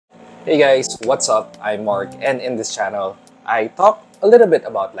Hey guys, what's up? I'm Mark, and in this channel, I talk a little bit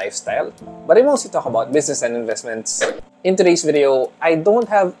about lifestyle, but I mostly talk about business and investments. In today's video, I don't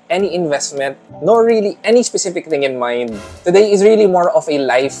have any investment, nor really any specific thing in mind. Today is really more of a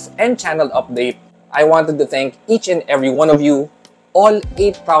life and channel update. I wanted to thank each and every one of you, all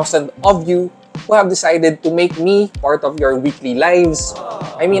 8,000 of you who have decided to make me part of your weekly lives.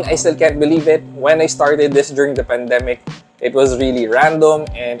 I mean, I still can't believe it. When I started this during the pandemic, it was really random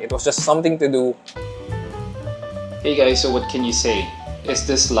and it was just something to do. Hey guys, so what can you say? Is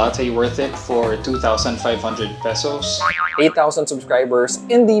this latte worth it for 2,500 pesos? 8,000 subscribers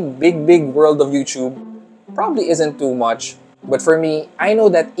in the big world of YouTube probably isn't too much. But for me, I know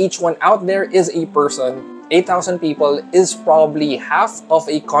that each one out there is a person. 8,000 people is probably half of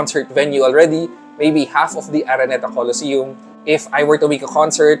a concert venue already, maybe half of the Araneta Coliseum. If I were to make a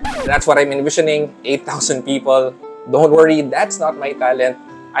concert, that's what I'm envisioning, 8,000 people. Don't worry, that's not my talent.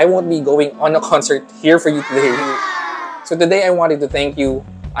 I won't be going on a concert here for you today. So today I wanted to thank you.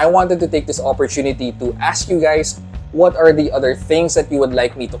 I wanted to take this opportunity to ask you guys what are the other things that you would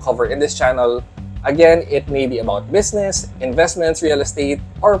like me to cover in this channel. Again, it may be about business, investments, real estate,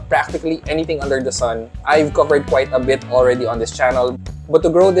 or practically anything under the sun. I've covered quite a bit already on this channel, but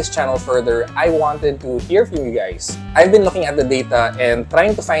to grow this channel further, I wanted to hear from you guys. I've been looking at the data and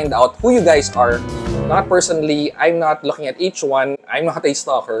trying to find out who you guys are. Not personally, I'm not looking at each one, I'm not a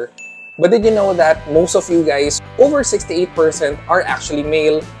stalker. But did you know that most of you guys, over 68% are actually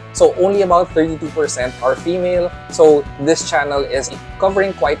male, so only about 32% are female. So this channel is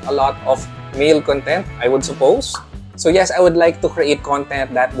covering quite a lot of male content, I would suppose. So yes, I would like to create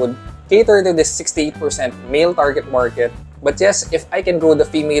content that would cater to this 68% male target market. But yes, if I can grow the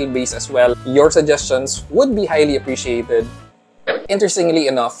female base as well, your suggestions would be highly appreciated. Interestingly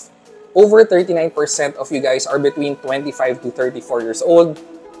enough, over 39% of you guys are between 25 to 34 years old.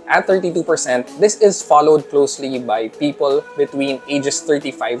 At 32%, this is followed closely by people between ages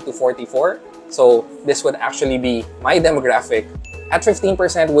 35 to 44. So this would actually be my demographic. At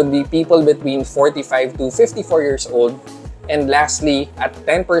 15% would be people between 45 to 54 years old. And lastly, at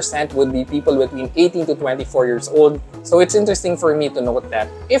 10% would be people between 18 to 24 years old. So it's interesting for me to note that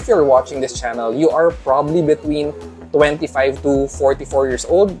if you're watching this channel, you are probably between 25 to 44 years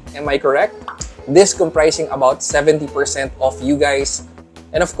old. Am I correct? This comprising about 70% of you guys.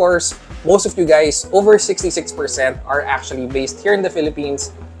 And of course, most of you guys, over 66% are actually based here in the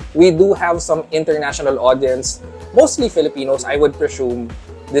Philippines. We do have some international audience, mostly Filipinos, I would presume.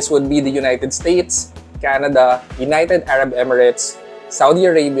 This would be the United States, Canada, United Arab Emirates, Saudi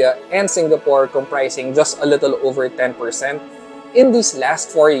Arabia, and Singapore, comprising just a little over 10%. In these last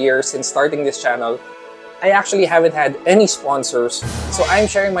 4 years since starting this channel, I actually haven't had any sponsors, so I'm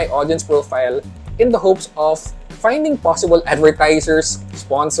sharing my audience profile in the hopes of finding possible advertisers,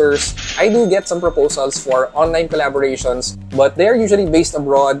 sponsors. I do get some proposals for online collaborations, but they're usually based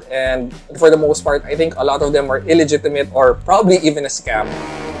abroad, and for the most part, I think a lot of them are illegitimate or probably even a scam.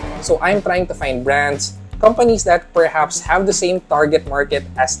 So I'm trying to find brands, companies that perhaps have the same target market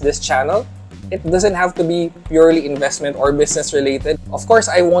as this channel. It doesn't have to be purely investment or business related. Of course,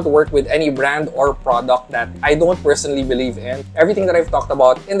 I won't work with any brand or product that I don't personally believe in. Everything that I've talked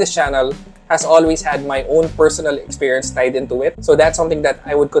about in this channel has always had my own personal experience tied into it. So that's something that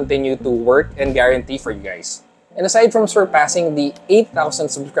I would continue to work and guarantee for you guys. And aside from surpassing the 8,000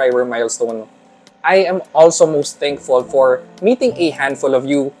 subscriber milestone, I am also most thankful for meeting a handful of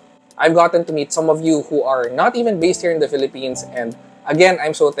you. I've gotten to meet some of you who are not even based here in the Philippines, and again,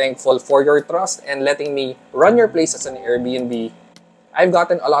 I'm so thankful for your trust and letting me run your place as an Airbnb. I've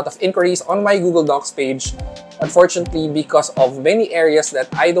gotten a lot of inquiries on my Google Docs page. Unfortunately, because of many areas that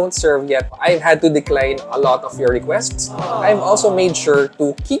I don't serve yet, I've had to decline a lot of your requests. I've also made sure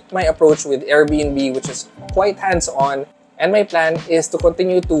to keep my approach with Airbnb, which is quite hands-on, and my plan is to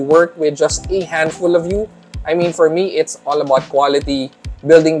continue to work with just a handful of you. I mean, for me, it's all about quality,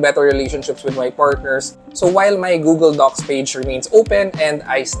 building better relationships with my partners. So while my Google Docs page remains open and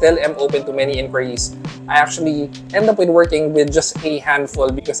I still am open to many inquiries, I actually end up with working with just a handful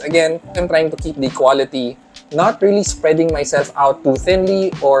because again, I'm trying to keep the quality, not really spreading myself out too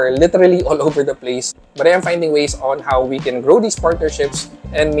thinly or literally all over the place, but I am finding ways on how we can grow these partnerships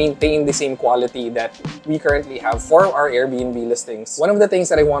and maintain the same quality that we currently have for our Airbnb listings. One of the things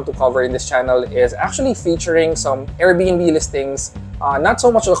that I want to cover in this channel is actually featuring some Airbnb listings, not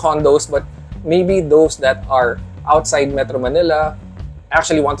so much the condos, but maybe those that are outside Metro Manila,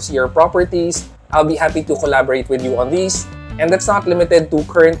 actually want to see your properties. I'll be happy to collaborate with you on these. And that's not limited to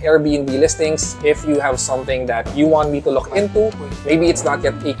current Airbnb listings. If you have something that you want me to look into, maybe it's not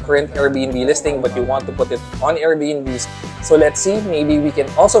yet a current Airbnb listing, but you want to put it on Airbnb. So let's see, maybe we can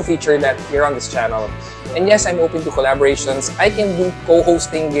also feature that here on this channel. And yes, I'm open to collaborations. I can do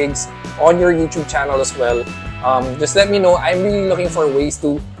co-hosting gigs on your YouTube channel as well. Just let me know. I'm really looking for ways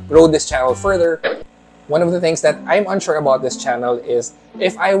to grow this channel further. One of the things that I'm unsure about this channel is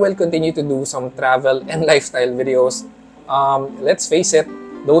if I will continue to do some travel and lifestyle videos. Let's face it,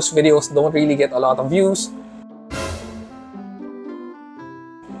 those videos don't really get a lot of views.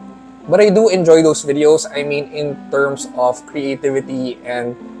 But I do enjoy those videos. I mean, in terms of creativity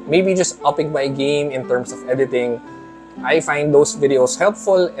and maybe just upping my game in terms of editing. I find those videos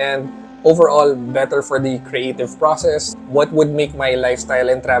helpful and overall better for the creative process. What would make my lifestyle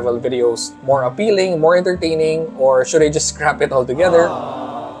and travel videos more appealing, more entertaining, or should I just scrap it altogether?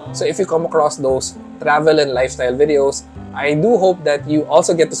 So if you come across those travel and lifestyle videos, I do hope that you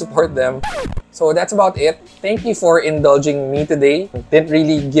also get to support them. So that's about it. Thank you for indulging me today. Didn't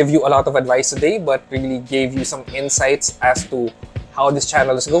really give you a lot of advice today, but really gave you some insights as to how this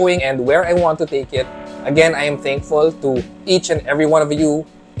channel is going and where I want to take it. Again, I am thankful to each and every one of you.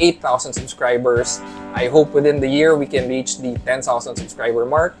 8,000 subscribers. I hope within the year we can reach the 10,000 subscriber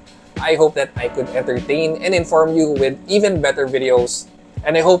mark. I hope that I could entertain and inform you with even better videos.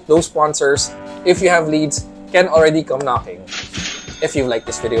 And I hope those sponsors, if you have leads, can already come knocking. If you like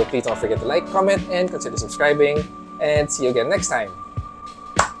this video, please don't forget to like, comment, and consider subscribing. And see you again next time.